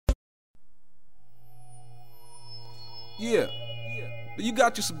Yeah. You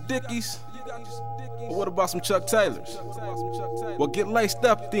got you some Dickies? Or what about some Chuck Taylors? Well, get laced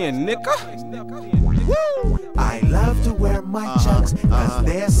up then, nigga. Woo! I love to wear my Chucks, cause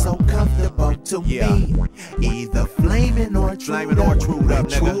they're so comfortable to me. Either flaming or trued up,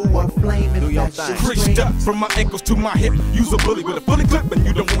 true or flaming, that's your Creased up from my ankles to my hip. Use a bully with a fully clip, and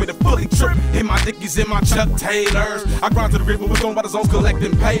you don't want me to fully trip. In my Dickies, in my Chuck Taylors. I grind to the river with on by the zones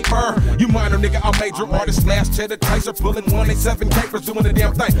collecting paper. You minor nigga, I'm major artist, slash cheddar chaser, pulling 187 capers, doing the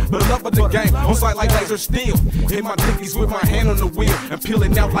damn thing. But I love of the game, on sight like laser steel. In my Dickies with my hand on the wheel, and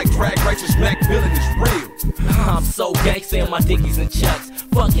peeling out like drag racers. Mackvillin is real. I'm so gangsta in my Dickies and Chucks.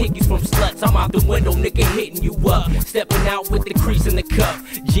 Fuck hickeys from sluts, I'm out the window, nigga, hitting you up. Stepping out with the crease in the cup.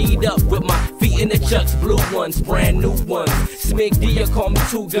 G'd up with my feet in the Chucks, blue ones, brand new ones. Smig D, call me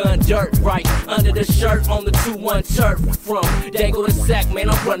 2-gun dirt, right under the shirt on the 2-1 turf. From Dago to Sack, man,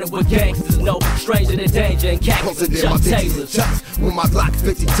 I'm running with gangsters. No stranger to danger and khakis and Chuck Taylors. With my Glock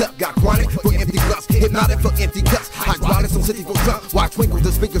 50 tuck, got chronic for empty gloves, hypnotic for empty cups. Hydraulics on city for drunk, why twinkle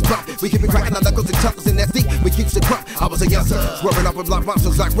the speakers bump. We keep it cracking our knuckles and chuckles in that seat, we keep it crump. I was a youngster, swerving up with block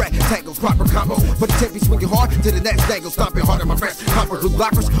monsters like rat tangles, proper combos. But the tempi swinging hard to the next dangle, stomping hard on my breast. Copper blue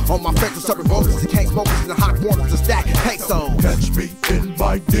blockers on my face, serving voters, the cane smokers, and the hot waters to stack pesos. Catch me in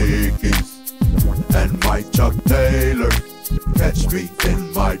my Dickies and my Chuck Taylors. Catch me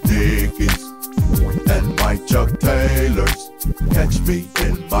in my Dickies and my Chuck Taylors. Catch me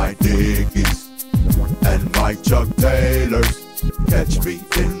in my Dickies and my Chuck Taylors. Catch me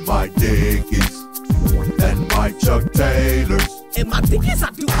in my Dickies and my Chuck Taylors. In my Dickies,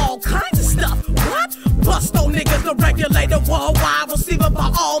 I do all kinds of stuff. What? Bust on niggas, the regulator, worldwide receiver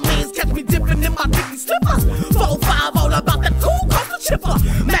by all means. Catch me dipping in my Dickies slippers. 4-5 all about that cool coaster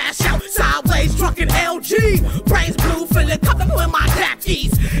chipper. Mash out sideways, drunken LG. Brains blue, feeling comfortable in my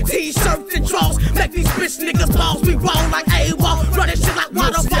khakis. T-shirts and draws, make these bitch niggas balls. We roll like A-Wall, running shit like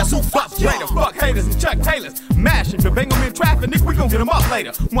waterfall. So fuck later, fuck haters and Chuck Taylors. Mashing, but bang them in traffic, nigga, we gon' get them up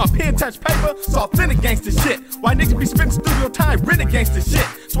later. Want pen touch paper, it's authentic gangsta shit. Why niggas be spending studio time renting gangsta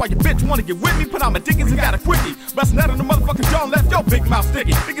shit? So why your bitch wanna get with me, put on my Dickies and got a quickie. Bustin' out on the motherfucking jaw and left your big mouth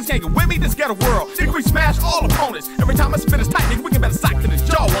sticky. Niggas can't get with me, this ghetto world. Nigga, we smash all opponents. Every time I spit is tight, nigga, we can better sock to the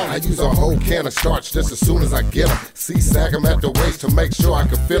jaw on it. I use a whole can of starch just as soon as I get them. C-sag them at the waist to make sure I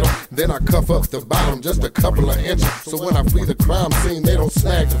can fit them. Then I cuff up the bottom just a couple of inches. So when I flee the crime scene, they don't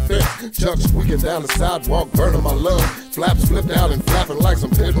snag the fence. Chuck squeaking down the sidewalk, burning my lungs. Flaps flipped out and flapping like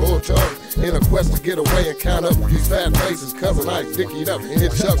some pit bull tongues. In a quest to get away and count up these fat faces. Cuzzin I Dickied up in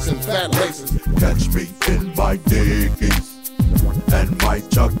Chucks and fat laces. Catch me in my Dickies and my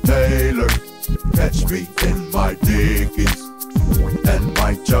Chuck Taylors. Catch me in my Dickies and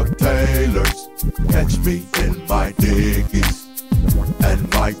my Chuck Taylors. Catch me in my Dickies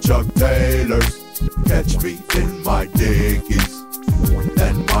and my Chuck Taylors. Catch me in my Dickies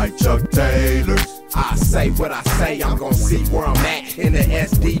and my Chuck Taylors. I say what I say, I'm gon' see where I'm at. In the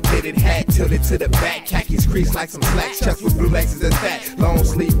SD fitted hat, tilted to the back. Khakis crease like some slacks, chest with blue laces and fat. Long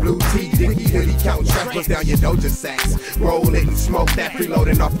sleeve blue tee, Dickie hoodie, count trash, bust down your Doja sacks. Roll it and smoke that,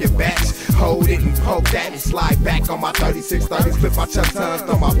 preloading off your batch. Hold it and poke that and slide back on my 3630s. Flip my Chuck tons,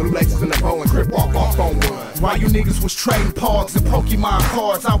 throw my blue laces in the bow and grip walk off on one. While you niggas was trading pogs and Pokemon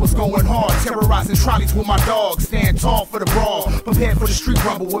cards, I was going hard, terrorizing trolleys with my dogs. Stand tall for the brawl, prepared for the street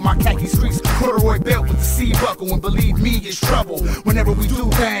rumble with my khaki streaks. Corduroy belt with the C buckle, and believe me, it's trouble whenever we do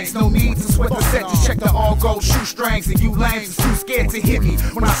things. No need to sweat the set, just check the all gold shoestrings. And you lames is too scared to hit me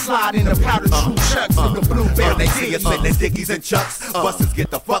when I slide in the powder true Chucks with the blue belt. They see us in the Dickies and Chucks. Busters get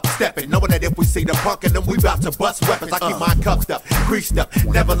the fuck stepping, knowing that if we see the punk and then we bout to bust weapons. I keep mine cuffed up, creased up,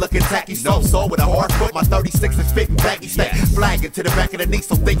 never looking tacky. So with a hard foot, my 36 is fitting baggy. Stay flagging to the back of the knee,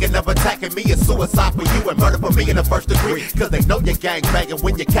 so thinking of attacking me is suicide for you and murder for me in the first degree. Cause they know you're gang banging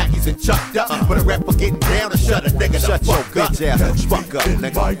when your khakis and chucked up. But a rap for getting down and shut a nigga the fuck up. Catch me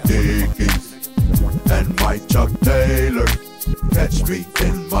in my Dickies and my Chuck Taylors. Catch me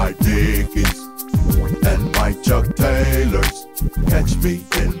in my Dickies and my Chuck Taylors. Catch me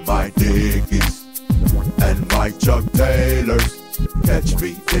in my Dickies and my Chuck Taylors. Catch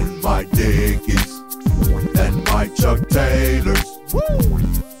me in my Dickies and my Chuck Taylors. Woo!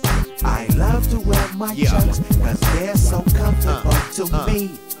 I love to wear my Chucks, cause they're so comfortable to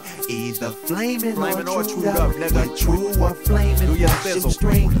me. Either flaming or trued up, but true or flaming fashion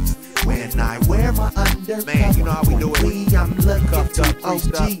strings. When I wear my undercut, man, you know how we do it. I'm looking to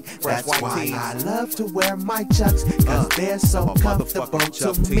OG. That's why I love to wear my Chucks, cause they're so comfortable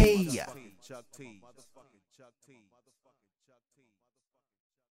to me.